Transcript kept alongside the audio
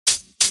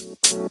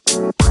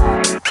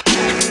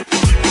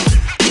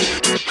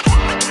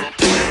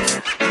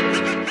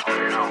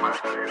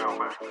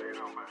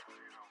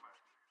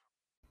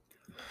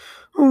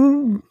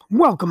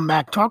Welcome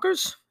back,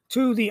 talkers,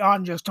 to the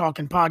On Just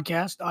Talking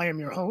podcast. I am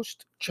your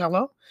host,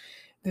 Cello.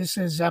 This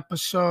is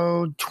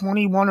episode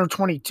 21 or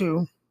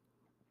 22.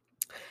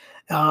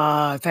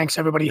 Thanks,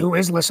 everybody who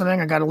is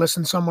listening. I got to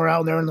listen somewhere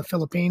out there in the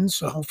Philippines,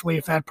 so hopefully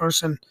if that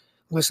person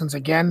listens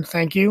again,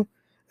 thank you.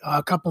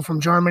 A couple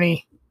from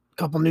Germany, a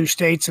couple new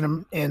states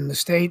in the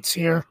States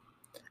here,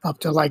 up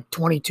to like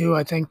 22,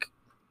 I think.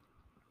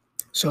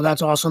 So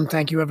that's awesome.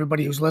 Thank you,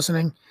 everybody who's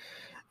listening.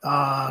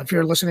 If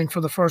you're listening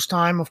for the first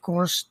time, of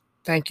course,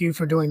 thank you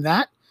for doing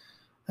that.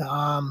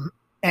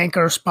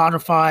 Anchor,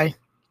 Spotify,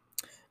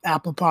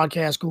 Apple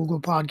Podcasts,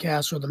 Google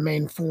Podcasts are the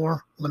main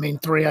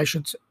three, I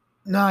should say.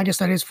 No, I guess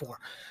that is four.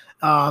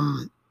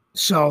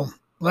 So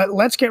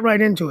let's get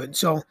right into it.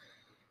 So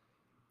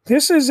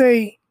this is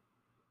a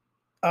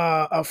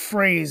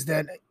phrase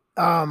that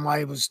I'm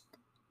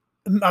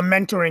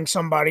mentoring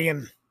somebody,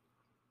 and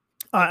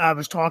I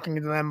was talking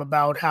to them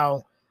about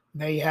how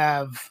they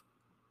have,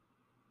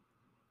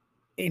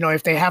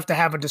 if they have to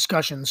have a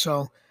discussion.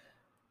 So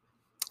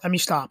let me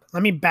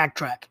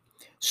backtrack.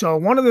 So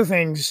one of the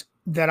things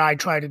that I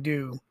try to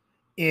do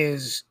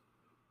is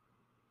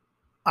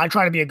I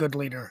try to be a good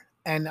leader,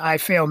 and I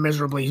fail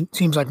miserably,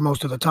 seems like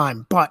most of the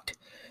time. But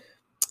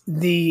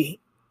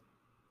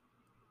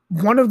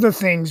one of the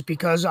things,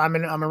 because I'm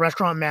a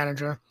restaurant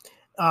manager,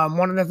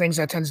 one of the things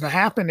that tends to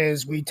happen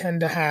is we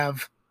tend to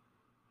have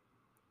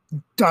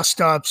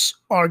dust-ups,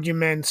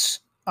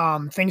 arguments,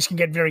 things can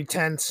get very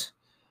tense,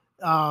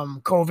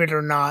 COVID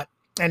or not,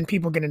 and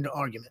people get into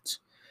arguments.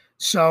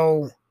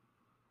 So,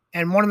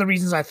 and one of the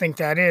reasons I think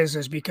that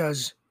is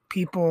because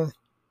people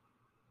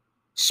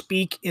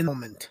speak in the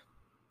moment.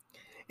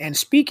 And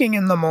speaking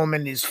in the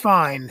moment is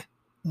fine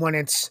when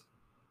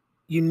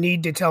you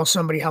need to tell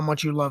somebody how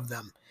much you love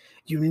them.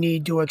 You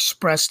need to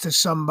express to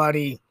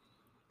somebody,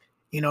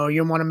 you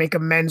want to make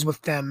amends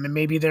with them, and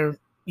maybe they're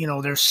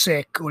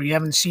sick, or you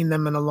haven't seen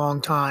them in a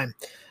long time,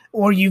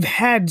 or you've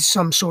had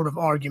some sort of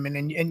argument,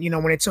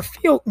 and when it's a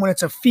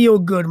feel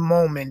good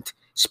moment,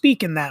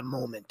 speak in that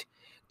moment.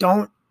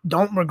 Don't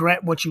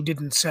regret what you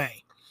didn't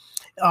say.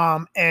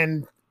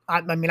 And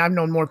I mean, I've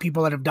known more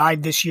people that have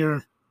died this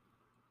year,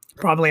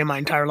 probably in my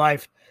entire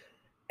life.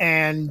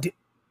 And,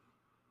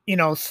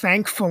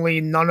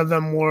 thankfully, none of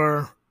them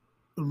were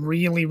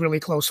really, really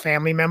close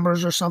family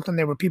members or something.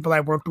 They were people I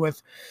worked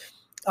with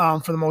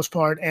for the most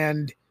part.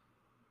 And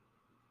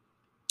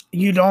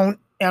you don't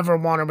ever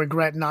want to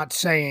regret not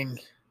saying,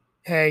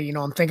 hey,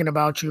 I'm thinking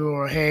about you,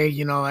 or, hey,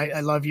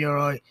 I love you,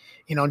 or,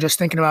 just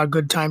thinking about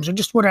good times, or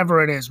just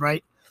whatever it is,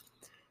 right?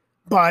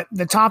 But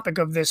the topic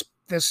of this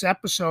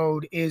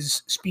episode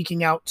is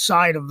speaking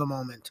outside of the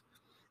moment.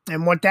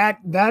 And what that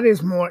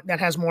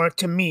has more,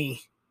 to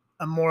me,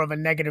 more of a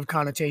negative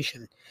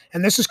connotation.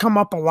 And this has come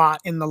up a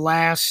lot in the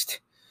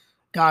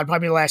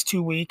probably the last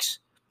 2 weeks.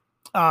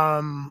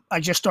 I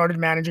just started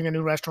managing a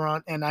new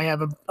restaurant, and I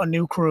have a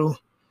new crew.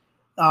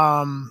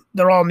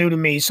 They're all new to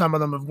me. Some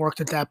of them have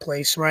worked at that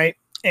place, right?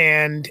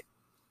 And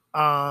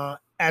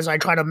as I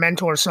try to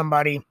mentor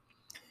somebody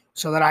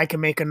so that I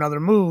can make another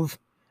move,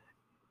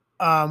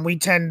 we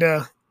tend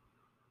to,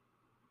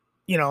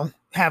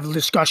 have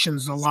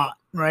discussions a lot,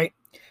 right?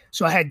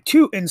 So I had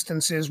two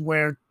instances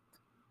where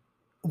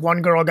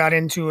one girl got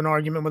into an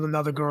argument with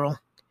another girl,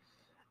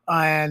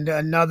 and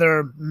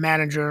another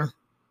manager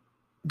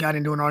got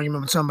into an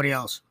argument with somebody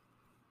else.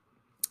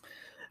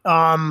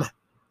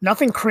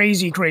 Nothing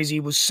crazy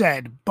was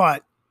said,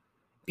 but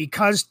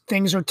because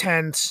things are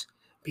tense,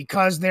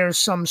 because there's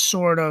some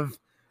sort of,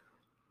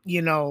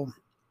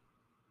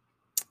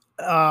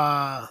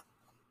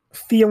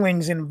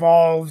 feelings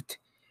involved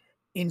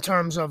in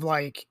terms of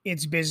like,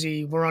 it's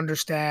busy, we're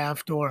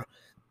understaffed, or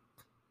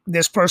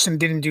this person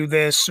didn't do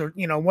this, or,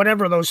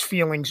 whatever those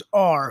feelings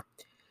are.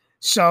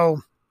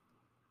 So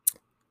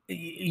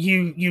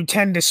you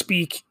tend to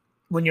speak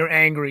when you're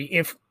angry,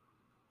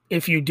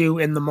 if you do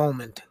in the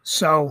moment.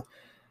 So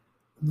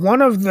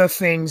one of the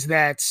things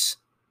there's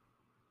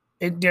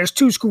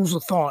two schools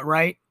of thought,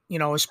 right?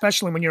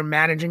 Especially when you're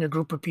managing a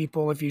group of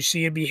people, if you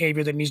see a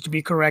behavior that needs to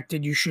be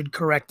corrected, you should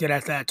correct it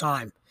at that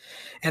time.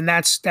 And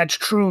that's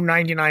true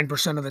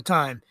 99% of the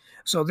time.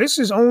 So this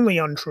is only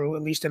untrue,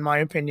 at least in my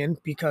opinion,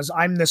 because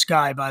I'm this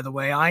guy, by the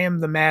way. I am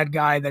the mad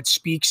guy that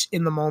speaks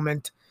in the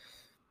moment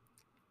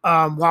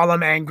while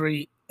I'm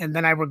angry, and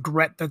then I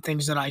regret the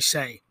things that I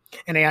say.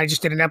 And I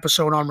just did an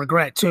episode on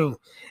regret too.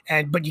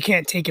 But you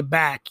can't take it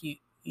back.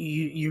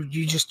 You're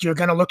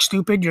going to look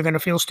stupid. You're going to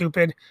feel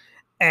stupid.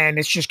 And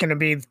it's just going to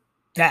be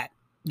that.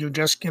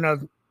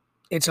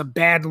 It's a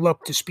bad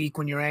look to speak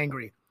when you're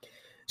angry.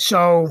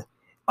 So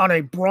on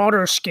a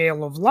broader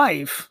scale of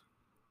life,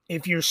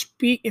 if you're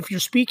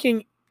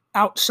speaking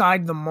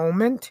outside the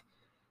moment,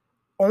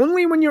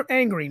 only when you're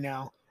angry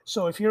now.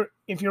 So if you're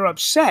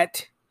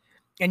upset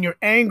and you're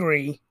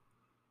angry,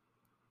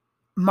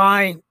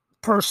 my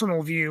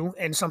personal view,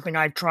 and something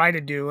I try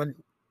to do, and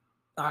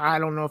I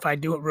don't know if I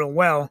do it real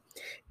well,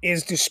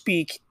 is to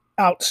speak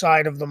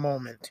outside of the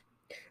moment.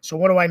 So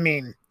what do I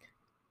mean?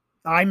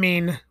 I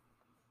mean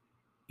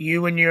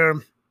you and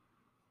your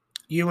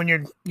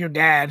your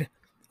dad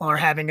are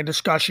having a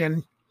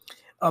discussion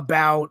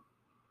about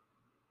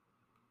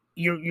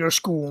your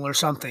school or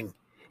something,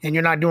 and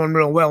you're not doing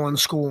real well in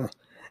school,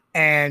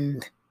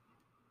 and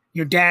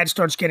your dad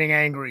starts getting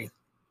angry,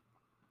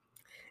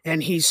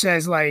 and he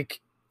says, like,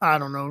 I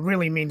don't know,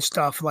 really mean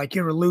stuff like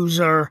you're a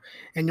loser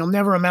and you'll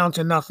never amount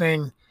to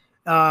nothing.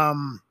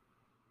 Um,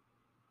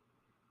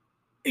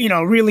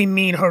 really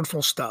mean,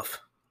 hurtful stuff.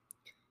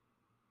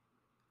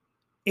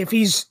 If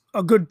he's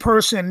a good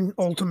person,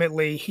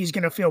 ultimately, he's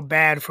going to feel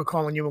bad for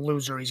calling you a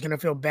loser. He's going to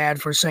feel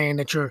bad for saying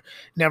that you're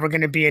never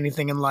going to be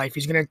anything in life.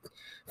 He's going to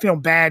feel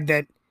bad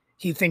that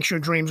he thinks your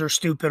dreams are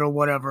stupid or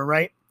whatever,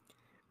 right?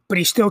 But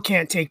he still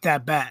can't take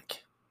that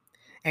back.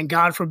 And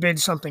God forbid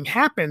something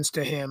happens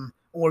to him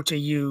or to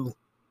you,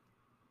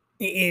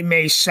 it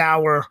may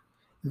sour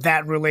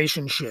that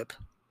relationship,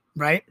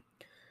 right?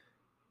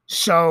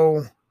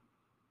 So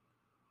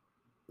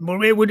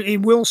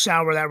it will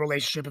sour that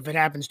relationship if it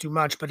happens too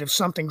much. But if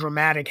something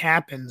dramatic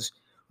happens,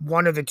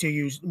 one of the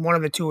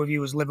two of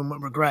you is living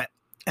with regret,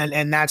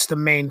 and that's the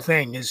main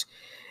thing. Is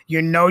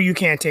you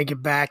can't take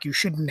it back. You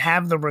shouldn't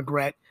have the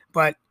regret,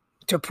 but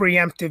to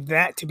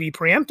be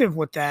preemptive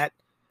with that,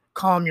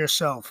 calm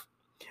yourself.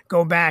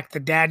 Go back. The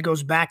dad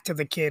goes back to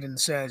the kid and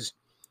says,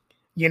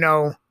 you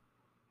know,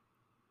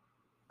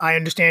 I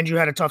understand you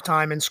had a tough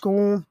time in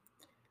school.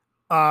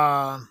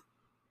 Uh,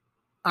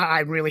 I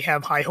really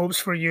have high hopes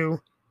for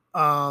you.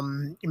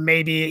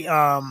 Maybe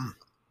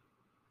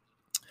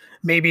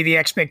the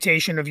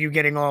expectation of you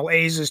getting all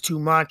A's is too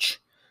much,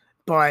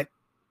 but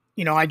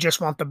I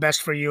just want the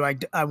best for you.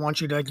 I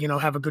want you to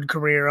have a good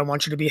career. I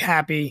want you to be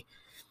happy,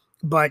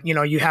 but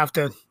you have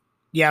to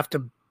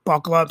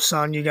buckle up,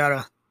 son. You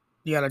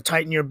gotta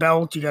tighten your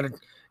belt. You gotta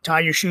tie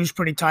your shoes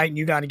pretty tight, and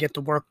you gotta get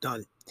the work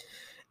done.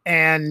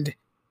 And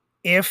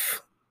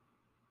if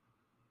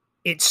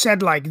it's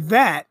said like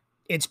that,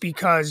 it's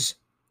because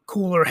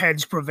cooler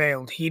heads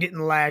prevailed. He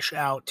didn't lash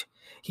out.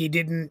 He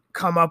didn't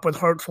come up with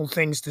hurtful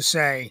things to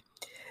say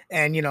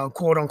and,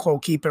 quote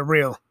unquote, keep it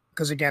real.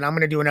 Because again, I'm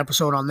going to do an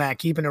episode on that.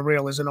 Keeping it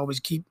real doesn't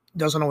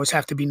always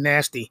have to be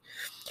nasty.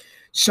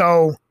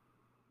 So,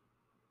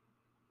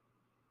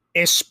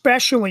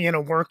 especially in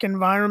a work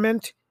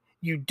environment,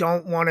 you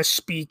don't want to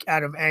speak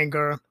out of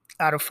anger,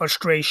 out of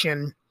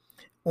frustration,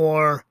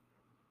 or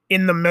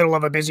in the middle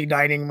of a busy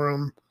dining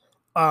room.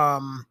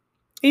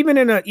 Even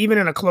in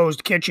a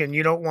closed kitchen,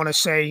 you don't want to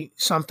say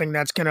something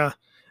that's gonna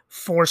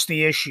force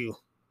the issue,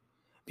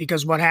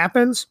 because what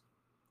happens?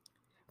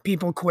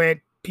 People quit.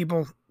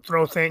 People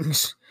throw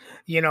things.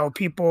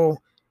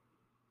 People.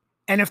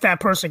 And if that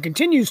person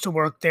continues to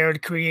work there,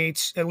 it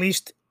creates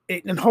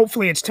and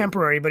hopefully it's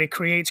temporary, but it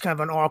creates kind of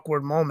an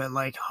awkward moment.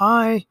 Like,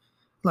 hi,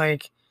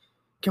 like,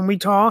 can we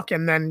talk?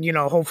 And then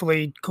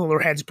hopefully cooler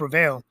heads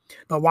prevail.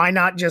 But why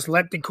not just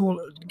let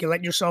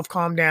yourself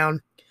calm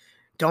down?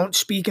 Don't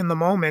speak in the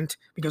moment,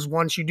 because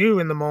once you do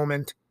in the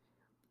moment,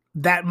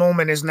 that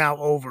moment is now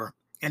over.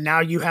 And now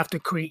you have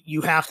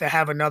to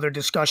have another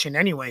discussion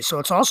anyway. So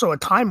it's also a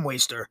time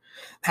waster.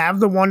 Have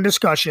the one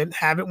discussion,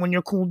 have it when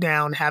you're cooled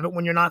down, have it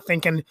when you're not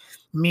thinking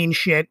mean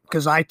shit,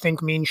 because I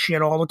think mean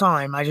shit all the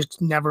time. I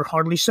just never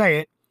hardly say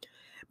it.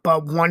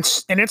 But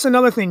and it's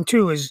another thing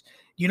too, is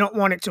you don't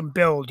want it to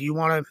build. You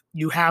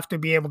have to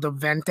be able to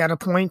vent at a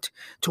point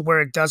to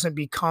where it doesn't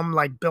become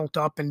like built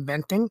up and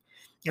venting.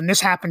 And this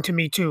happened to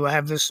me too. I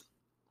have this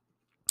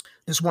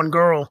one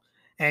girl,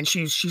 and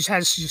she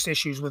has just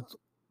issues with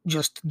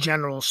just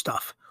general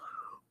stuff.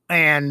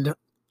 And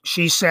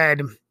she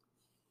said,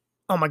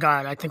 "Oh my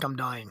God, I think I'm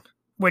dying."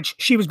 Which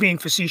she was being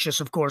facetious,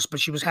 of course, but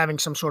she was having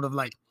some sort of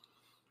like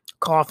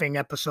coughing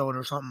episode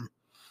or something.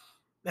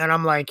 And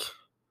I'm like,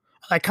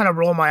 I kind of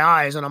roll my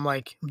eyes, and I'm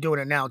like, I'm doing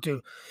it now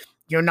too.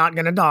 You're not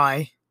gonna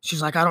die.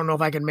 She's like, I don't know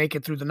if I can make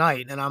it through the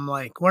night. And I'm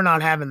like, we're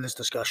not having this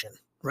discussion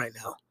right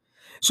now.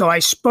 So I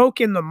spoke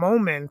in the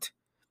moment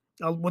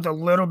with a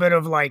little bit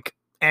of like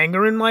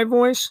anger in my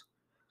voice,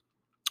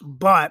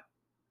 but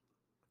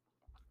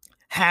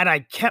had I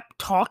kept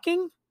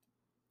talking,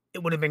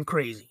 it would have been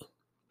crazy.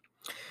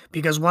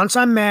 Because once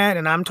I'm mad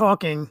and I'm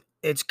talking,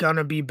 it's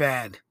gonna be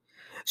bad.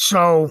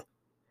 So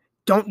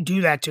don't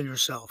do that to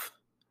yourself.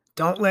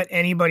 Don't let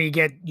anybody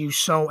get you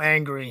so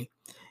angry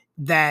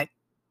that,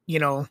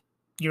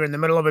 you're in the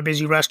middle of a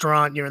busy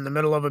restaurant, you're in the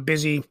middle of a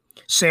busy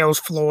sales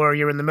floor,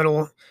 you're in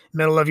the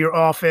middle of your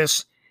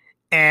office,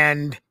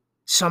 and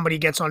somebody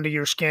gets under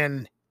your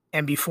skin,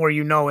 and before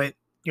you know it,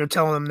 you're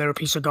telling them they're a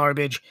piece of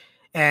garbage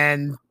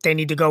and they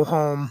need to go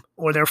home,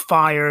 or they're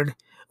fired,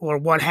 or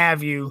what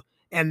have you,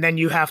 and then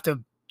you have to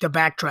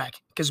backtrack,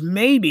 because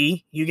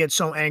maybe you get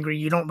so angry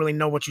you don't really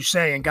know what you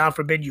say, and God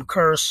forbid you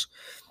curse,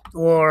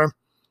 or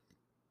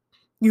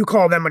you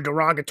call them a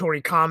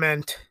derogatory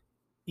comment,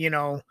 you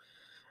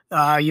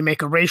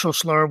make a racial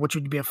slur, which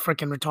would be a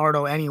freaking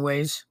retardo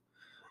anyways,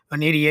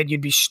 an idiot. You'd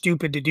be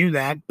stupid to do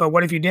that. But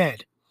what if you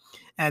did?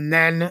 And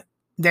then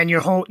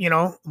your whole,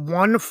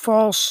 one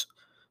false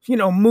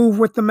move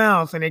with the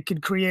mouth, and it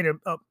could create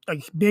a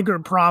bigger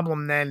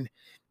problem than,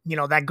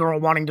 that girl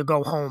wanting to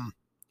go home,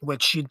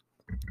 which she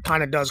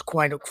kind of does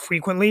quite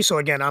frequently. So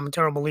again, I'm a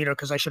terrible leader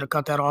because I should have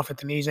cut that off at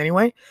the knees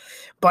anyway.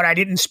 But I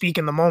didn't speak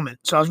in the moment,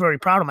 so I was very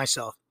proud of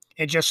myself.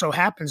 It just so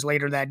happens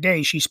later that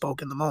day she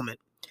spoke in the moment,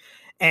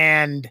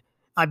 and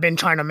I've been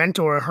trying to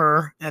mentor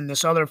her and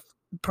this other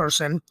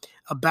person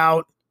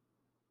about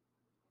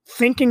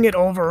thinking it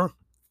over,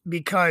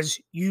 because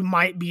you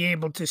might be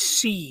able to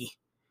see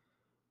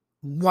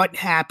what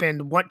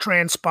happened, what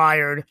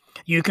transpired.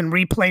 You can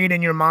replay it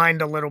in your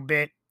mind a little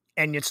bit,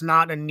 and it's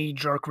not a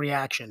knee-jerk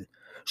reaction.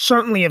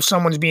 Certainly, if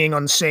someone's being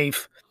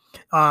unsafe,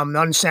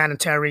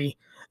 unsanitary,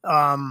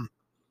 um,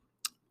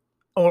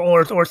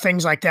 or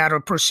things like that, or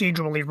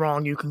procedurally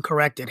wrong, you can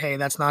correct it. Hey,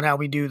 that's not how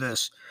we do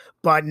this.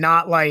 But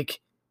not like,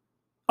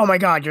 oh my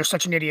God, you're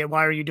such an idiot.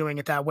 Why are you doing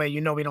it that way?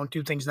 We don't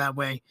do things that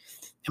way.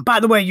 And by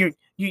the way,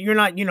 you're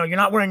not, you're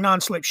not wearing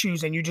non-slip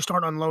shoes, and you just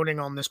start unloading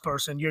on this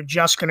person. You're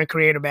just going to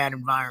create a bad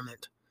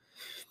environment.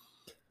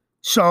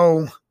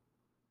 So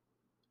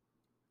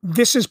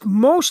this is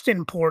most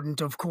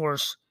important, of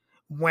course,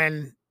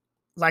 when,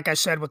 like I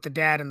said, with the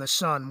dad and the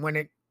son,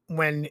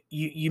 when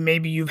you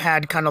maybe you've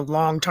had kind of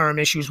long-term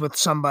issues with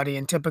somebody,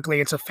 and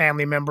typically it's a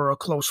family member or a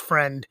close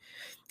friend,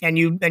 and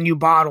you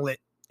bottle it,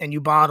 and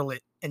you bottle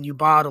it, and you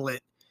bottle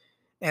it.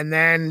 And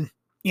then,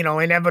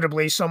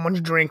 inevitably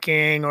someone's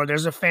drinking, or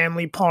there's a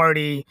family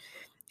party,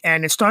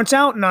 and it starts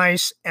out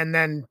nice, and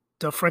then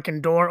the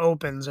freaking door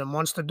opens. And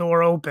once the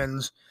door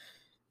opens,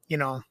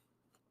 the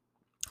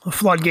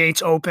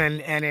floodgates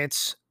open, and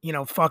it's,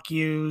 fuck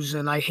yous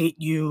and I hate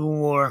you,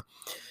 or,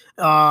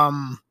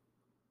 um,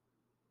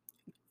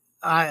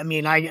 I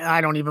mean,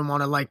 I don't even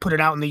want to like put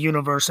it out in the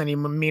universe any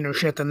meaner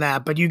shit than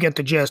that, but you get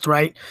the gist,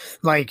 right?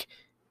 Like,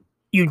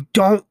 you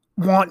don't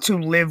want to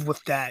live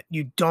with that.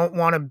 You don't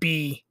want to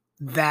be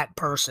that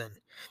person,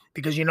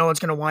 because it's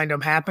going to wind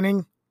up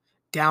happening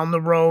down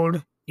the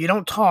road. You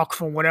don't talk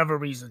for whatever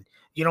reason.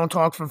 You don't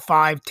talk for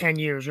 5-10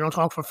 years. You don't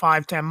talk for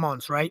 5-10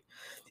 months, right?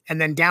 And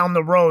then down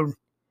the road,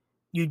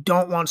 you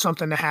don't want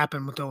something to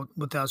happen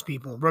with those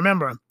people.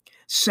 Remember,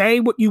 say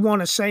what you want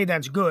to say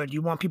that's good.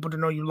 You want people to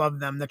know you love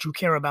them, that you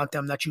care about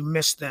them, that you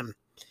miss them.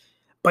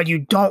 But you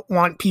don't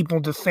want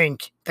people to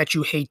think that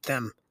you hate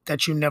them,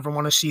 that you never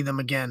want to see them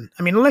again.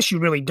 I mean, unless you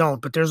really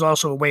don't, but there's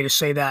also a way to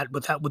say that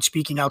with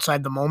speaking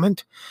outside the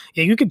moment.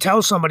 Yeah, you could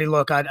tell somebody,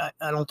 look, I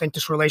don't think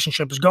this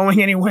relationship is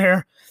going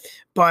anywhere,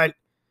 but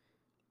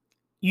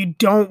you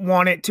don't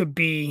want it to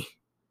be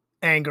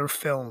anger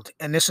filled.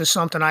 And this is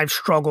something I've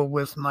struggled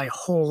with my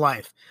whole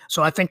life.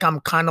 So I think I'm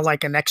kind of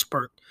like an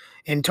expert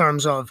in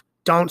terms of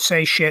don't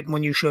say shit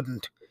when you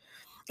shouldn't.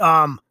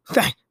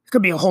 That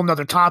could be a whole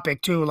nother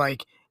topic too.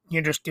 Like,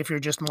 if you're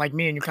just like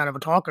me and you're kind of a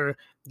talker,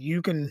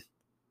 you can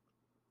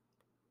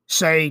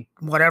say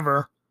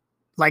whatever,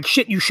 like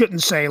shit you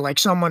shouldn't say. Like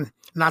someone,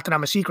 not that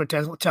I'm a secret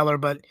teller,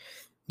 but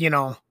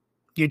you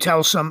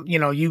tell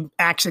you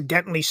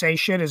accidentally say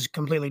shit is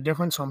completely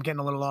different. So I'm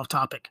getting a little off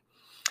topic,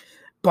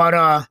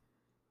 but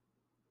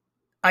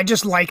I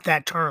just like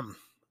that term,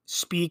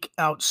 speak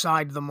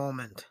outside the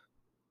moment.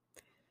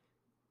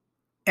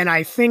 And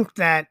I think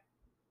that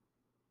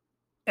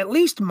at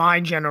least my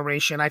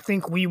generation, I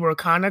think we were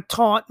kind of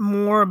taught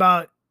more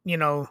about,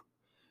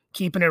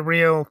 keeping it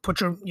real,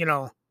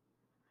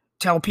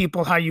 tell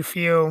people how you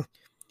feel,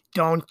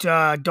 don't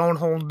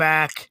hold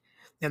back,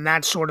 and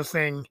that sort of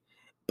thing.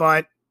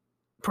 But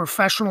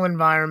professional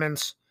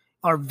environments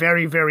are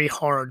very, very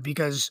hard,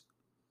 because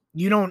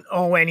you don't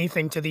owe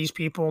anything to these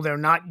people. They're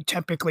not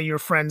typically your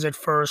friends at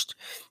first.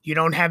 You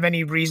don't have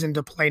any reason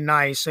to play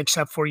nice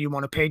except for you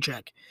want a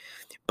paycheck.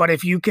 But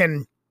if you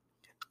can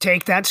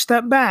take that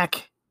step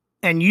back,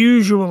 and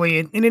usually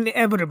and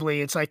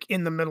inevitably it's like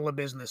in the middle of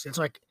business. It's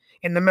like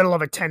in the middle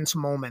of a tense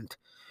moment.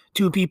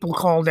 Two people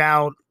called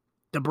out,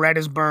 the bread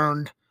is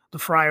burned, the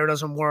fryer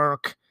doesn't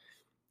work.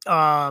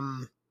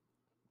 You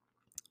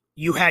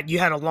had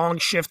a long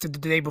shift the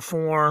day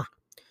before,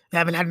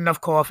 haven't had enough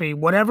coffee,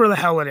 whatever the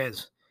hell it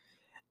is.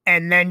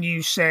 And then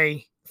you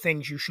say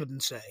things you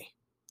shouldn't say.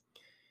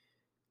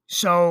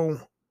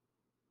 So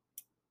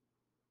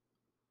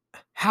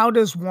how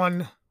does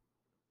one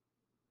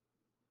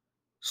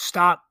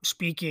stop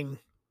speaking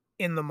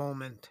in the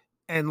moment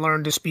and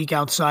learn to speak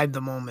outside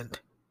the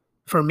moment?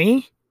 For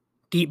me,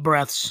 deep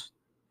breaths.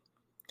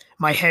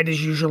 My head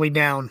is usually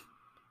down.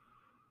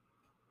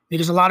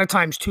 Because a lot of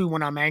times, too,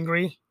 when I'm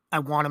angry, I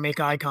want to make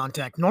eye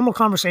contact. Normal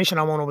conversation,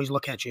 I won't always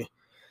look at you.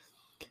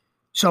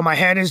 So my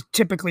head is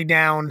typically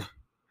down.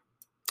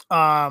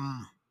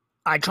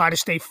 I try to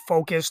stay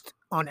focused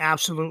on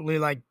absolutely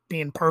like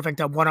being perfect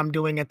at what I'm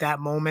doing at that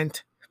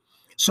moment,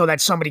 so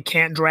that somebody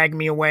can't drag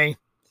me away,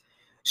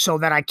 so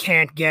that I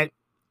can't get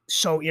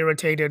so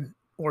irritated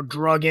or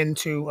drug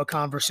into a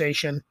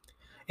conversation.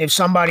 I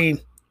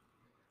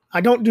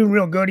don't do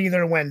real good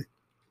either when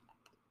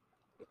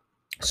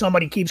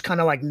somebody keeps kind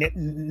of like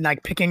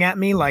picking at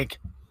me. Like,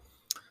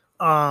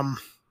 I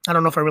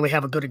don't know if I really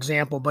have a good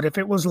example, but if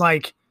it was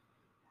like,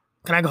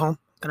 can I go home?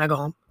 Can I go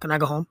home? Can I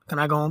go home? Can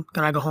I go home?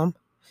 Can I go home?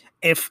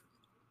 If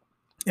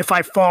if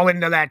I fall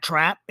into that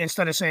trap,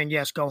 instead of saying,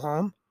 yes, go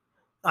home,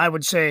 I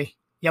would say,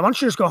 yeah, why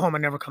don't you just go home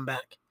and never come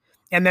back?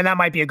 And then that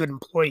might be a good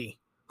employee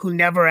who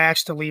never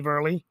asked to leave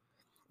early,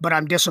 but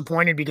I'm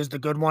disappointed because the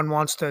good one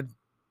wants to,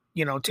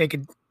 take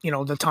it,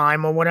 the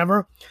time or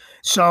whatever.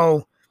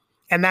 So,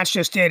 and that's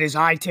just it, is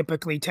I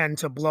typically tend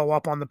to blow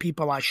up on the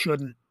people I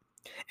shouldn't.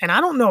 And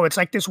I don't know, it's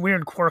like this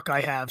weird quirk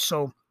I have.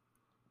 So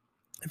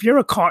if you're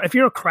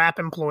a crap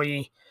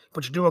employee,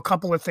 but you do a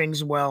couple of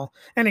things well,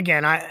 and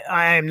again,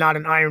 I am not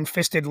an iron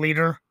fisted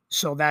leader,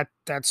 so that's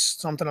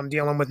something I'm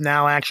dealing with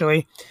now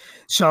actually.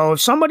 So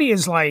if somebody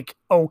is like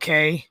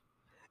okay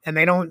and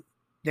they don't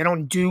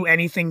do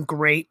anything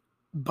great,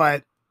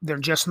 but they're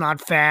just not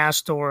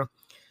fast, or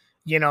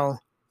you know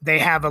they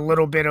have a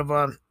little bit of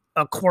a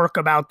quirk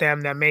about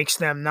them that makes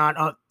them not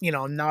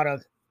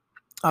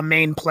a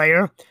main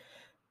player,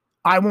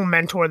 I will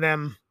mentor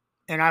them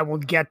and I will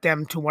get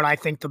them to what I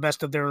think the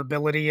best of their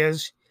ability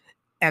is,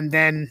 and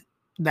then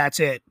that's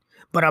it.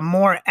 But I'm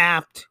more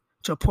apt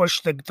to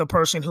push the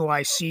person who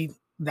I see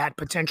that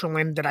potential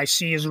in, that I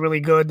see is really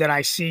good, that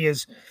I see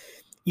is,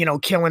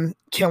 killing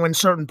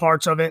certain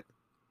parts of it.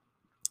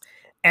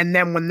 And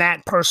then when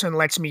that person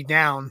lets me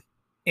down,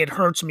 it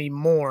hurts me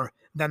more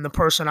than the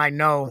person I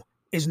know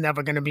is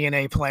never going to be an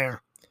A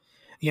player.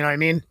 You know what I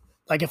mean?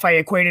 Like if I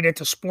equated it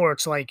to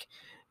sports, like,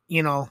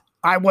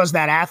 I was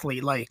that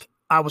athlete. Like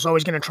I was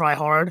always going to try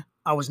hard.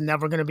 I was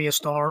never going to be a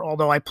star,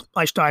 although I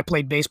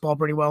played baseball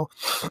pretty well.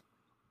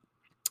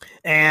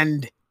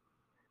 And,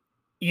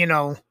 you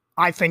know,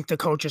 I think the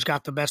coaches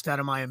got the best out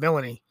of my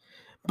ability.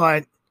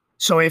 But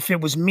so if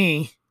it was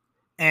me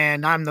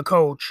and I'm the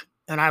coach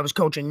and I was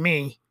coaching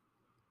me,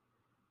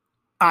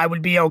 I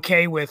would be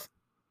okay with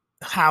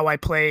how I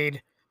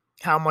played,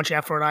 how much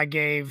effort I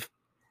gave,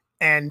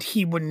 and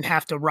he wouldn't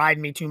have to ride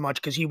me too much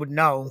because he would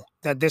know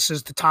that this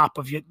is the top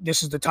of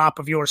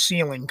your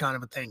ceiling kind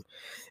of a thing.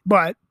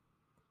 But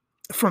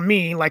for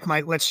me, like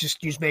let's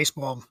just use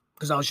baseball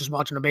because I was just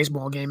watching a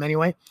baseball game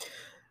anyway.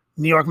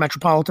 New York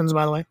Metropolitans,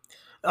 by the way.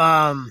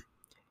 Um,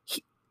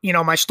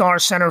 my star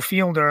center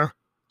fielder,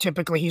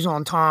 typically he's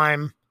on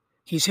time.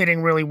 He's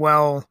hitting really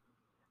well.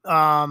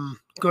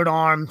 Good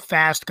arm,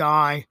 fast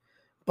guy.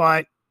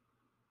 But,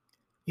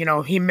 he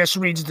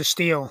misreads the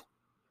steal.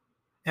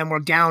 And we're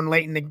down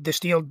late in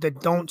the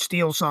don't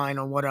steal sign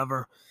or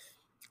whatever.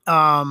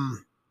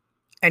 And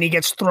he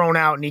gets thrown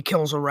out and he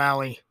kills a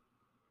rally.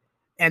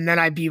 And then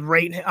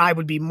I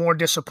would be more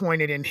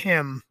disappointed in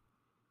him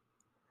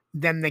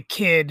than the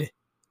kid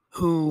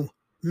who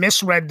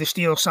misread the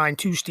steal sign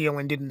to steal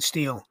and didn't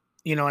steal.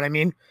 You know what I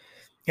mean?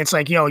 It's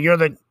like, yo, you're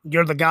the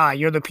guy,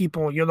 you're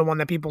the one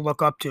that people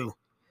look up to,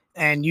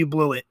 and you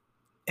blew it.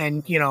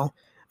 And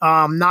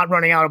not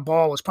running out of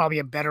ball is probably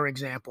a better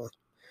example.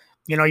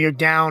 You're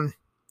down,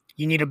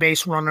 you need a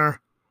base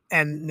runner,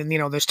 and then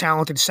this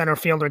talented center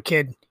fielder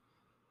kid,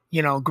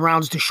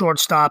 grounds to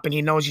shortstop, and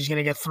he knows he's going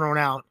to get thrown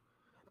out,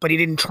 but he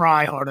didn't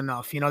try hard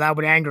enough. That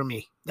would anger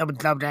me. That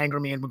would anger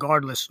me,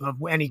 regardless of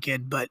any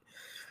kid. But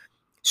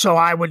so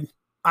I would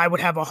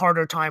have a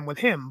harder time with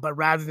him. But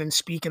rather than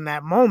speak in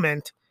that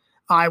moment,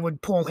 I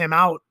would pull him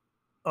out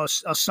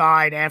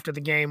aside after the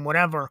game,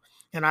 whatever,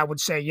 and I would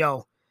say,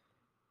 "Yo,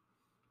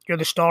 you're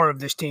the star of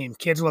this team.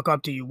 Kids look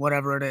up to you,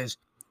 whatever it is.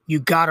 You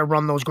got to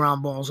run those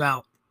ground balls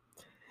out."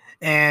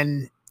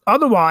 And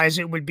otherwise,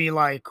 it would be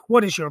like,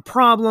 "What is your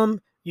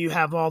problem? You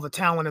have all the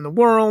talent in the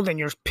world, and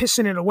you're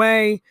pissing it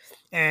away,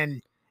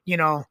 and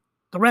the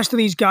rest of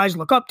these guys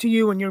look up to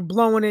you, and you're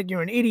blowing it.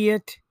 You're an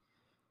idiot.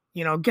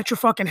 Get your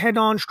fucking head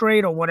on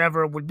straight," or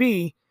whatever it would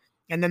be.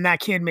 And then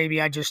that kid,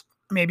 maybe I just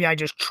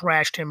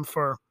trashed him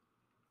for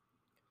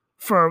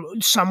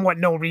somewhat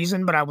no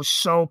reason, but I was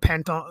so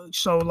pent on,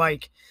 so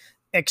like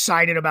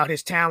excited about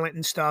his talent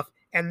and stuff.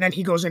 And then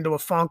he goes into a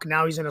funk.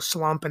 Now he's in a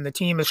slump, and the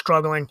team is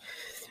struggling.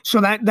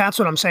 So that's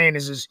what I'm saying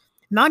is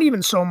not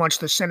even so much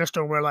the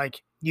sinister where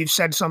like you've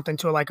said something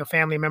to like a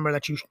family member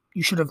that you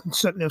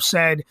shouldn't have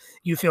said,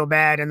 you feel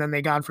bad, and then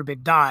they, God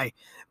forbid, die.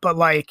 But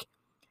like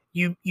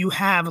you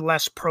have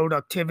less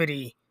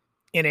productivity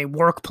in a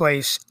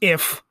workplace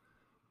if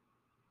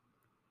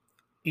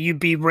you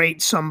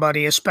berate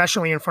somebody,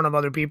 especially in front of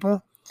other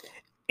people,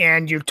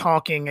 and you're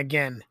talking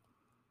again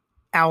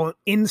out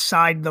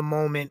inside the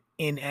moment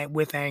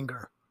with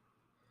anger.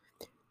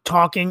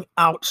 Talking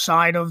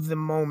outside of the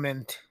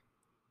moment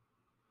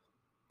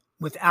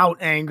without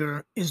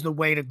anger is the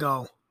way to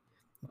go.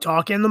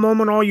 Talk in the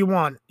moment all you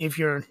want if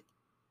you're,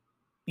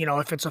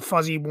 if it's a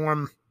fuzzy,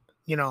 warm,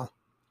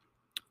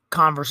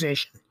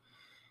 conversation.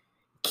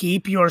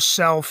 Keep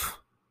yourself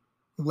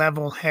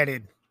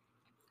level-headed,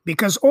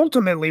 because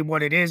ultimately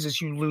what it is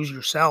you lose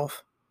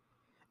yourself.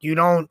 You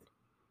don't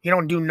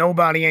do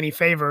nobody any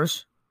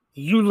favors.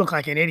 You look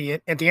like an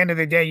idiot. At the end of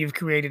the day, you've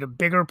created a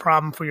bigger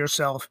problem for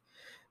yourself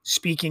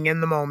speaking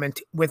in the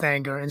moment with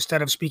anger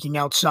instead of speaking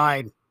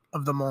outside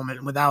of the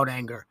moment without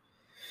anger.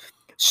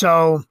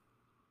 So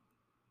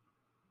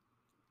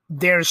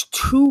there's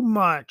too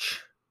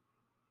much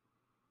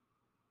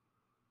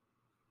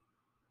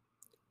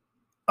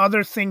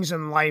other things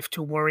in life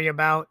to worry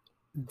about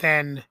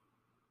than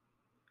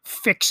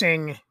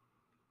fixing,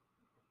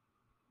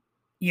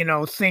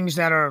 things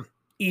that are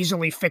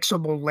easily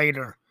fixable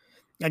later.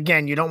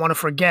 Again, you don't want to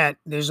forget,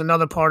 there's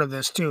another part of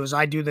this too, is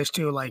I do this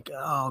too, like,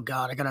 oh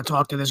God, I got to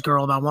talk to this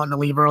girl about wanting to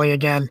leave early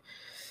again.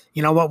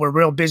 You know what? We're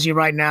real busy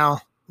right now.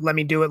 Let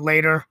me do it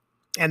later.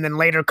 And then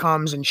later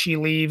comes and she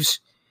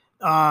leaves.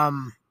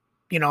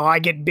 I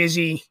get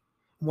busy,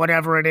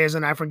 whatever it is,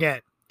 and I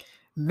forget.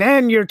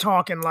 Then you're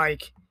talking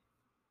like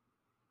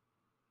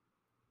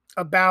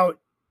about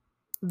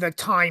the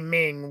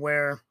timing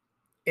where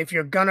if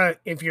you're gonna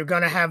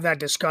have that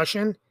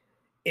discussion,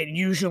 it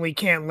usually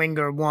can't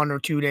linger 1 or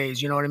 2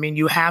 days. You know what I mean?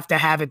 You have to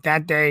have it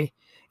that day.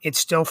 It's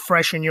still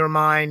fresh in your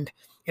mind.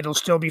 It'll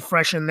still be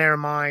fresh in their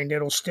mind.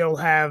 It'll still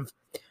have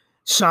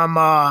some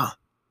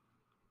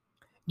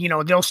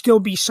there'll still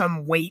be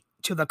some weight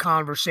to the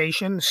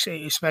conversation,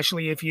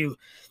 especially if you're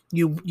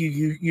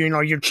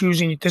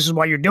choosing. This is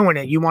why you're doing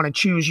it. You want to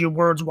choose your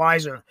words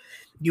wiser.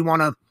 You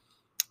want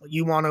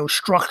to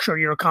structure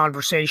your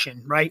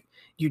conversation, right?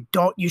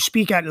 You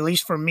speak at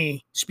least for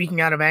me,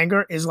 speaking out of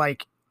anger is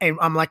like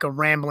I'm like a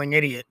rambling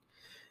idiot.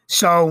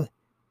 So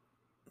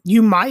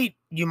you might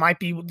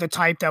be the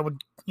type that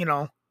would,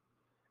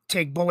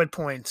 take bullet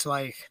points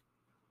like,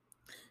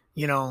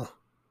 you know,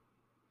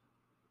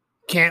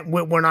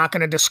 we're not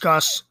going to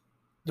discuss.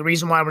 The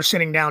reason why we're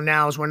sitting down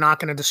now is we're not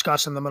going to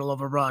discuss in the middle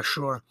of a rush,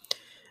 or,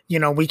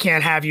 we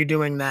can't have you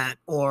doing that,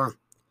 or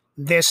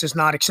this is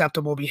not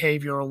acceptable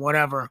behavior, or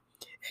whatever.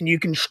 And you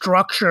can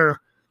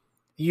structure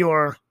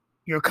your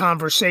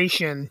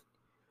conversation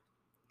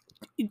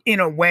in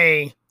a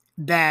way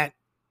that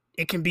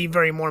it can be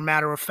very more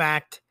matter of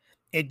fact.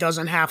 It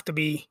doesn't have to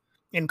be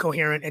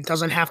incoherent. It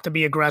doesn't have to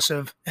be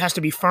aggressive. It has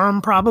to be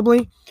firm,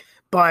 probably,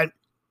 but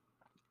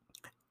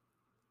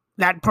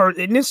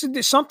and this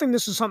is something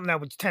that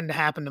would tend to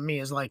happen to me,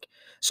 is like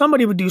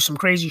somebody would do some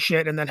crazy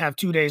shit and then have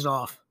 2 days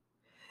off.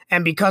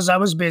 And because I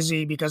was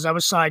busy, because I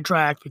was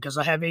sidetracked, because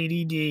I have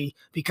ADD,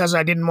 because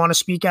I didn't want to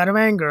speak out of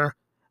anger,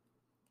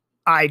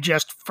 I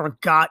just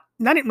forgot.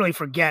 I didn't really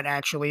forget,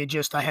 actually.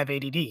 I have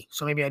ADD,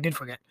 so maybe I did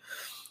forget.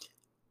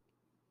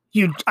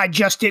 I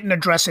just didn't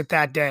address it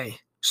that day.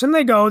 So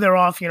then they're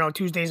off,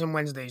 Tuesdays and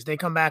Wednesdays. They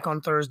come back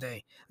on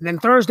Thursday. And then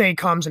Thursday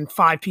comes and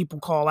 5 people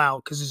call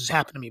out, because this has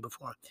happened to me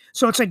before.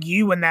 So it's like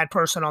you and that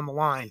person on the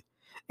line.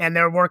 And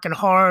they're working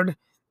hard.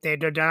 They're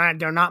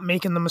not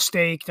making the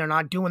mistake. They're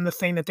not doing the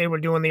thing that they were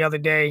doing the other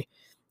day.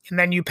 And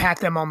then you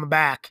pat them on the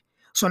back.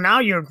 So now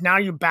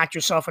you back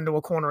yourself into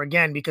a corner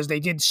again, because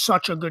they did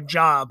such a good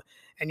job.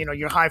 And,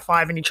 you're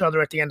high-fiving each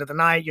other at the end of the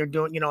night. You're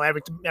doing,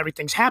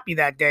 everything's happy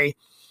that day.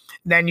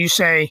 Then you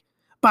say,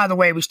 by the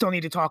way, we still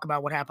need to talk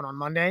about what happened on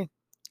Monday.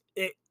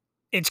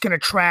 It's going to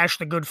trash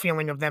the good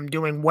feeling of them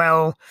doing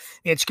well.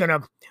 It's going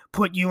to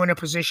put you in a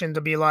position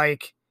to be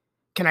like,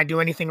 can I do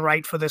anything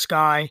right for this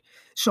guy?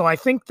 So I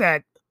think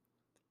that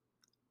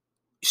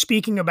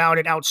speaking about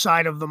it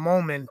outside of the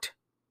moment,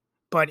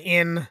 but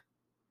in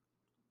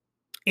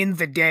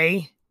the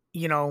day,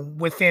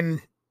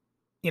 within,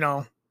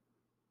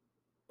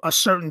 a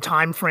certain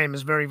time frame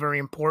is very, very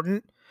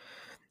important,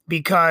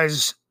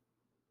 because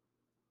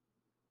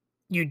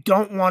you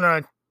don't want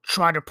to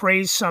try to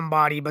praise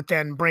somebody but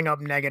then bring up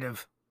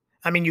negative.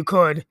 I mean, you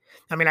could.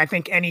 I mean, I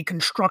think any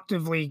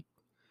constructive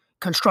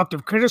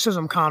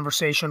criticism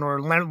conversation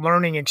or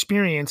learning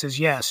experience is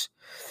yes.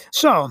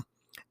 So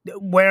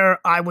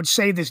where I would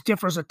say this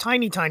differs a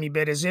tiny, tiny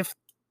bit is if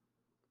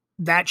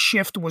that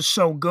shift was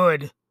so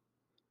good,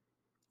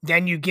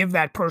 then you give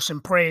that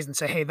person praise and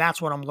say, hey,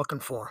 that's what I'm looking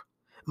for.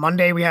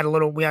 Monday we had a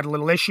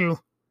little issue,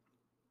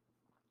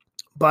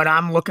 but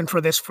I'm looking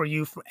for this for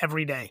you for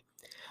every day.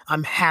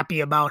 I'm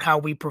happy about how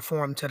we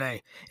performed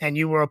today, and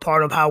you were a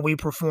part of how we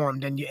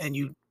performed, and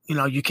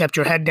you kept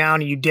your head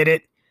down and you did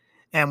it,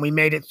 and we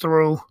made it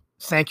through.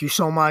 Thank you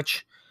so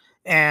much.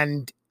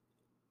 And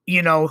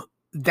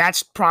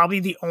that's probably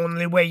the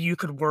only way you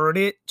could word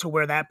it to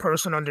where that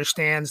person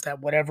understands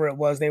that whatever it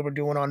was they were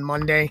doing on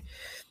Monday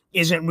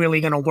isn't really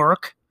going to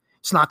work.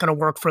 It's not going to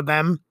work for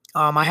them.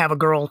 I have a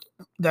girl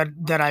that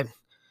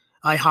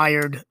I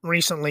hired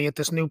recently at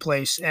this new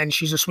place, and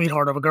she's a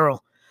sweetheart of a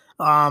girl.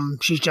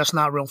 She's just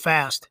not real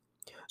fast.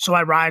 So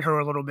I ride her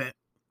a little bit.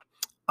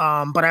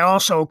 But I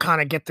also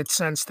kind of get the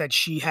sense that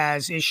she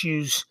has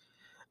issues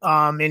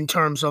in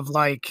terms of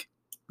like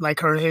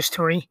her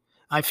history.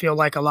 I feel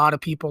like a lot of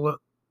people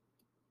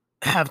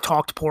have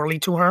talked poorly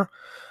to her.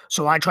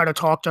 So I try to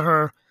talk to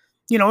her,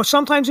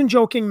 sometimes in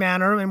joking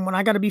manner. And when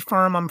I got to be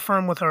firm, I'm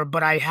firm with her,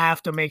 but I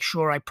have to make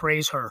sure I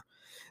praise her.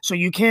 So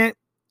you can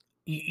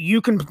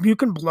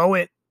blow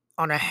it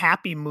on a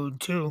happy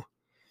mood too.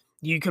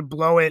 You could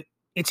blow it.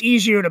 It's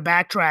easier to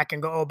backtrack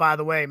and go, oh, by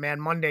the way,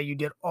 man, Monday you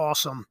did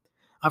awesome.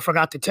 I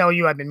forgot to tell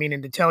you. I've been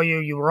meaning to tell you.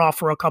 You were off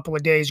for a couple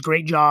of days.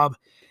 Great job.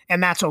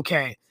 And that's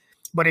okay.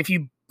 But if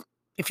you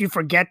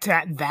forget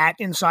that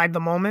inside the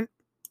moment,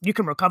 you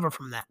can recover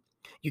from that.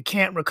 You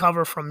can't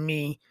recover from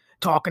me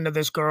talking to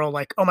this girl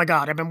like, oh my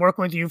God, I've been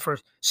working with you for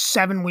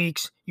 7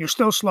 weeks. You're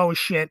still slow as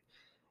shit.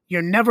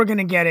 You're never going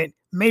to get it.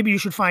 Maybe you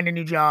should find a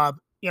new job,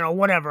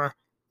 whatever.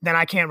 Then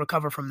I can't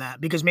recover from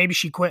that, because maybe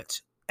she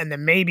quits. and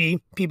then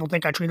maybe people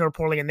think I treat her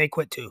poorly and they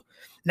quit too.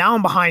 Now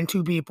I'm behind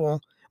 2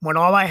 people when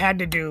all I had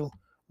to do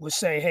was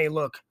say, "Hey,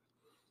 look,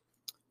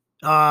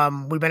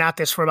 we've been at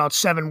this for about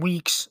 7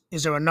 weeks.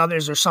 Is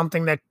there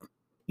something that,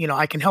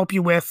 I can help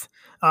you with?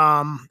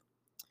 Um,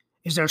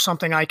 is there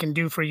something I can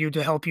do for you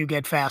to help you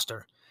get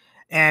faster?"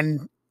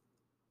 And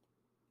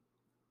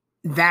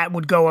that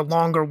would go a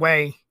longer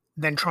way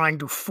than trying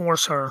to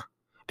force her,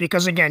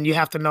 because again, you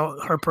have to know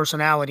her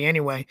personality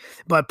anyway,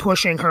 but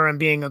pushing her and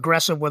being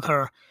aggressive with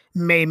her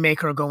may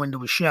make her go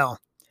into a shell.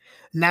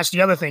 And that's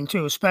the other thing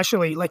too,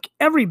 especially like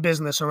every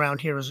business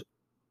around here is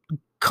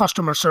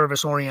customer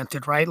service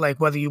oriented, right? Like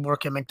whether you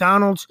work at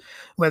McDonald's,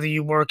 whether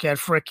you work at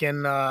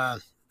frickin'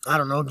 I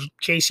don't know,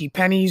 JC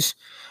Penney's,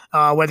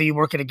 whether you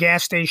work at a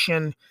gas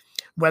station,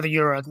 whether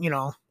you're a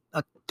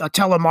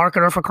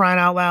telemarketer, for crying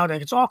out loud.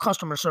 Like, it's all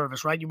customer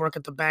service, right? You work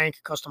at the bank,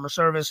 customer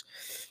service.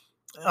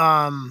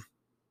 Um,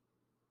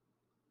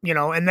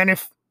 and then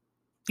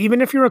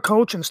even if you're a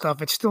coach and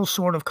stuff, it's still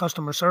sort of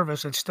customer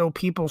service. It's still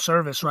people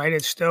service, right?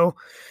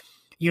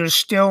 You're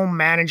still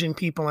managing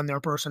people and their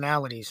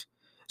personalities.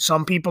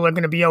 Some people are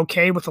going to be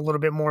okay with a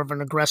little bit more of an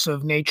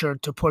aggressive nature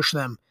to push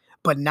them,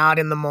 but not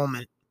in the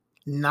moment,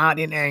 not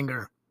in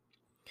anger.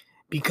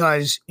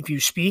 Because if you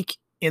speak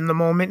in the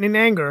moment in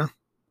anger,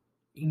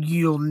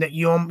 you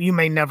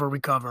may never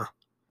recover.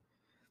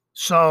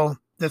 So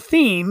the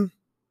theme,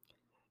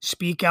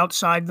 speak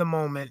outside the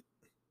moment,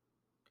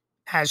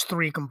 has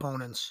 3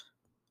 components: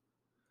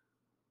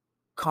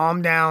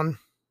 calm down,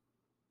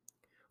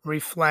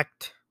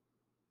 reflect,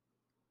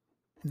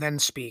 then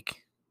speak.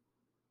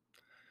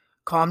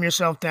 Calm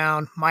yourself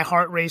down. My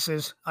heart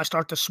races. I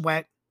start to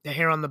sweat. The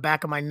hair on the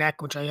back of my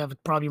neck, which I have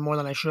probably more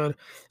than I should,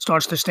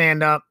 starts to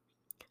stand up.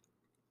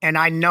 And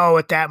I know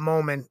at that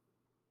moment,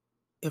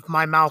 if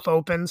my mouth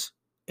opens,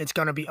 it's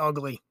going to be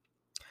ugly.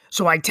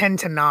 So I tend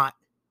to not.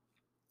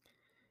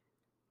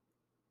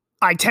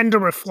 I tend to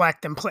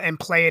reflect and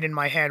play it in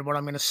my head, what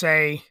I'm going to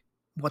say,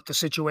 what the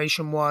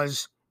situation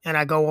was, and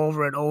I go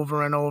over it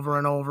over and over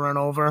and over and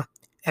over,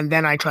 and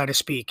then I try to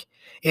speak.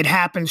 It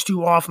happens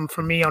too often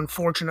for me,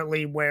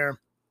 unfortunately, where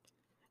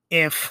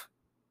if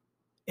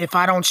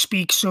I don't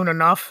speak soon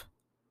enough,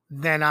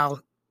 then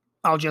I'll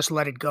just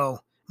let it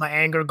go. My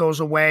anger goes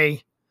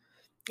away,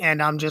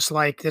 and I'm just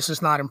like, this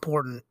is not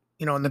important.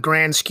 In the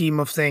grand scheme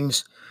of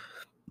things,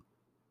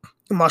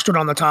 mustard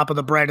on the top of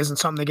the bread isn't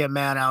something to get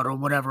mad at or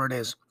whatever it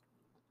is.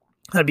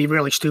 That'd be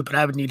really stupid.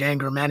 I would need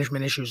anger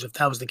management issues if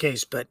that was the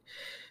case. But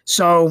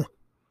so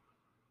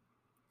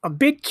a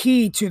big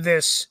key to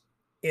this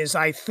is,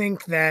 I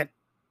think that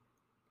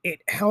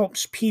it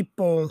helps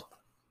people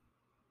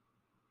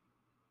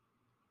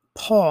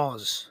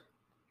pause.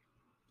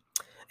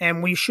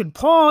 And we should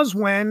pause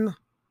when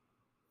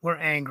we're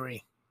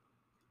angry.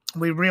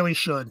 We really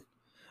should.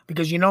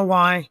 Because you know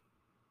why?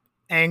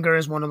 Anger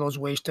is one of those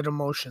wasted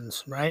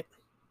emotions, right?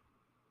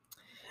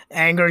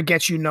 Anger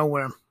gets you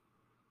nowhere.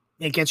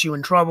 It gets you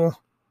in trouble.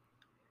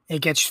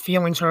 It gets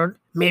feelings hurt.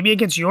 Maybe it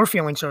gets your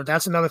feelings hurt.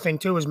 That's another thing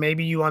too, is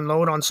maybe you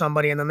unload on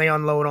somebody and then they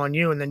unload on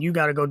you, and then you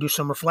got to go do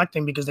some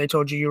reflecting because they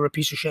told you you were a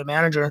piece of shit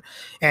manager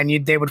and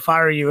they would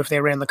fire you if they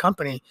ran the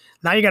company.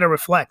 Now you got to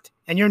reflect,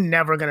 and you're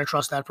never going to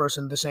trust that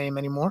person the same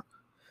anymore.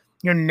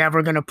 You're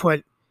never going to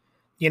put,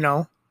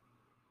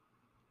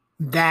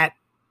 that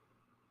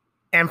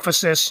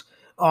emphasis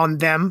on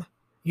them.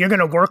 You're going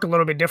to work a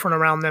little bit different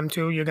around them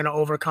too. You're going to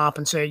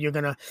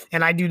overcompensate.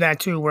 And I do that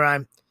too,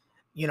 where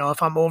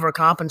if I'm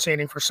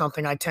overcompensating for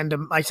something, I tend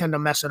to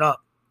mess it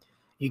up.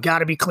 You got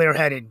to be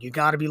clear-headed. You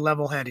got to be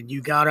level-headed.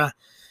 You got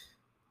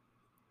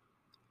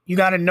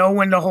to know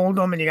when to hold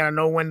them, and you got to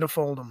know when to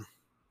fold them.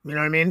 You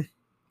know what I mean?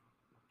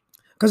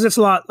 Because it's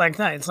a lot like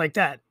that. It's like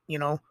that.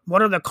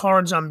 What are the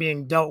cards I'm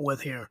being dealt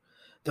with here?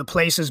 The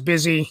place is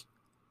busy.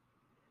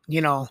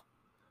 We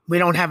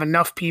don't have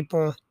enough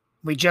people.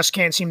 We just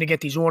can't seem to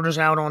get these orders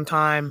out on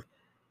time.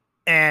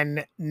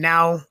 And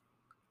now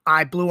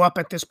I blew up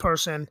at this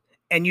person.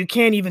 And you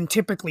can't even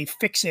typically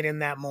fix it in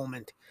that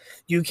moment.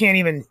 You can't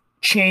even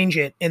change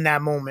it in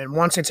that moment.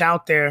 Once it's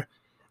out there,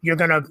 you're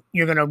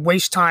gonna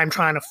waste time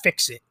trying to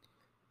fix it.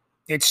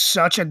 It's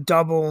such a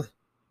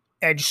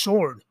double-edged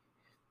sword.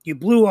 You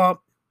blew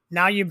up.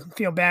 Now you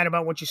feel bad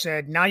about what you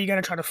said. Now you got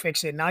to try to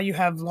fix it. Now you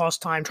have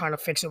lost time trying to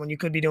fix it when you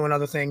could be doing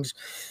other things.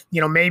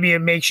 Maybe it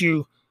makes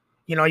you,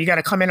 you got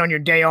to come in on your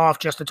day off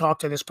just to talk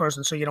to this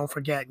person so you don't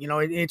forget.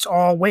 It's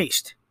all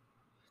waste.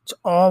 It's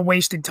all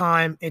wasted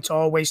time. It's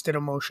all wasted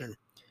emotion.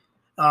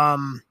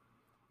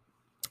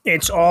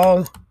 It's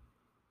all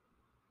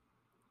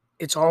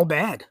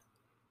bad.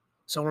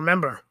 So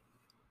remember,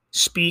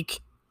 speak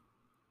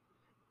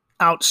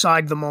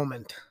outside the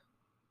moment.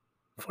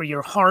 For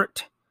your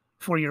heart,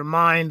 for your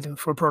mind,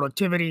 for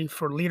productivity,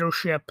 for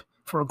leadership,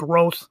 for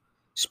growth,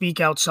 speak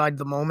outside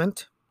the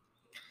moment.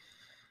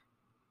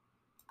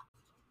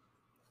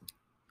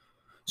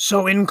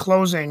 So in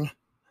closing,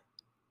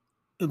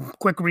 a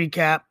quick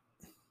recap.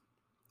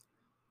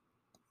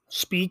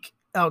 Speak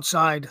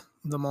outside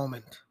the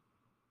moment.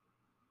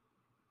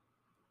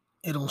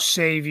 It'll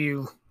save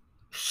you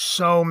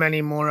so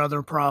many more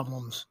other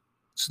problems.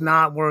 It's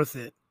not worth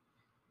it.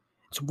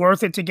 It's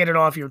worth it to get it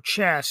off your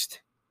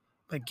chest,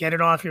 but get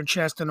it off your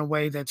chest in a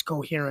way that's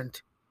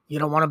coherent. You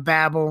don't want to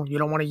babble. You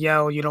don't want to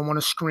yell. You don't want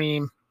to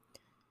scream.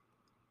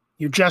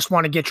 You just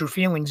want to get your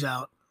feelings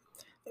out.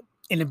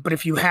 But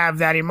if you have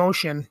that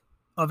emotion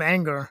of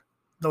anger,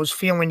 those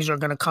feelings are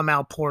going to come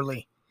out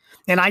poorly.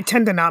 And I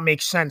tend to not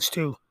make sense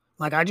too.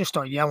 Like I just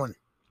start yelling,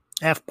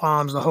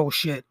 F-bombs, the whole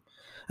shit.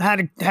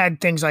 I had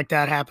things like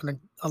that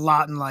happen a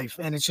lot in life,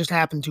 and it's just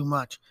happened too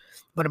much.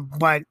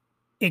 But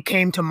it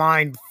came to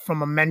mind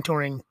from a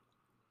mentoring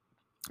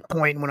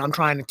point when I'm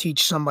trying to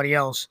teach somebody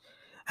else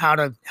how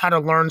to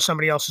learn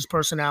somebody else's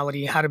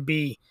personality, how to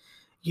be,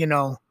 you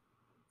know,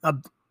 a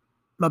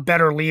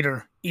better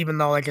leader. Even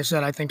though, like I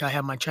said, I think I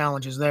have my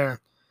challenges there.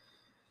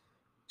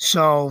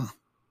 So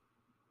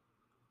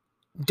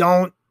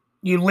don't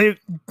you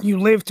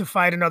live to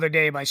fight another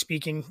day by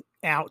speaking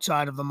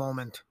outside of the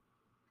moment.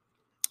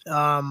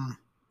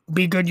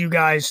 Be good, you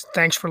guys.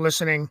 Thanks for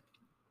listening.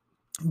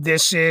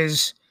 This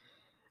is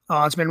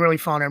it's been really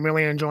fun. I'm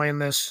really enjoying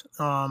this.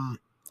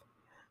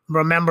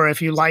 Remember,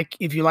 if you like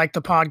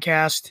the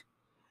podcast,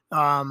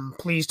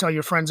 please tell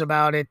your friends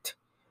about it.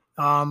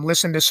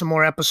 Listen to some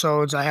more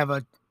episodes. I have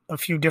a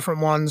few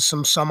different ones,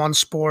 some on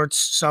sports,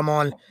 some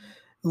on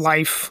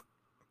life,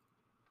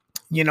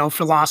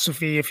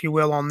 philosophy, if you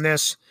will, on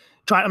this.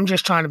 I'm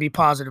just trying to be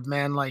positive,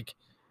 man. Like,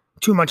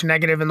 too much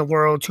negative in the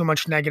world, too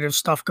much negative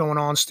stuff going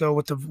on still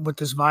with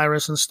this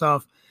virus and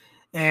stuff.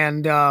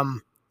 And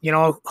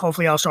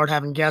hopefully I'll start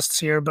having guests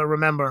here. But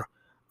remember,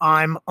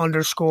 I'm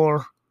just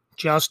talking,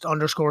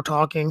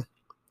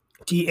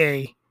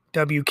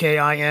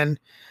 TAWKIN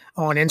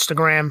on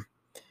Instagram.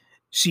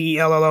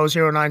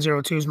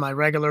 CELLO0902 is my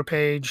regular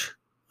page.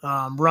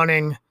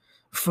 Running,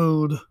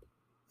 food,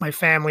 my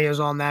family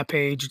is on that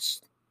page. It's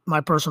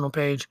my personal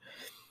page.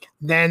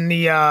 Then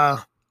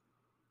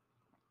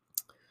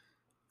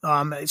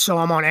so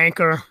I'm on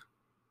Anchor,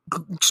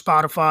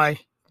 Spotify,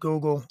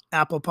 Google,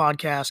 Apple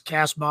Podcasts,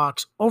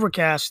 Castbox,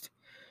 Overcast,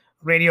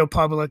 Radio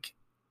Public,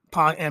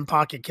 and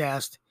Pocket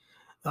Cast.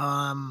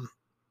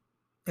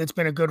 It's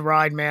been a good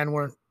ride, man.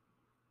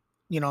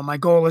 My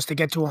goal is to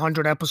get to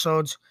 100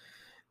 episodes.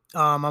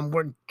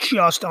 We're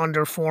just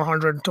under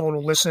 400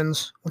 total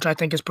listens, which I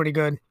think is pretty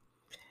good.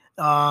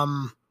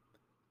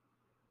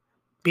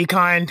 Be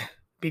kind,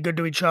 be good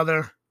to each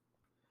other.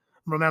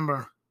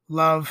 Remember,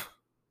 love,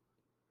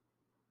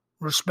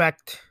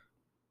 respect,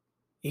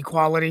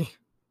 equality.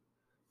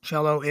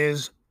 Cello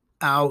is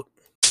out.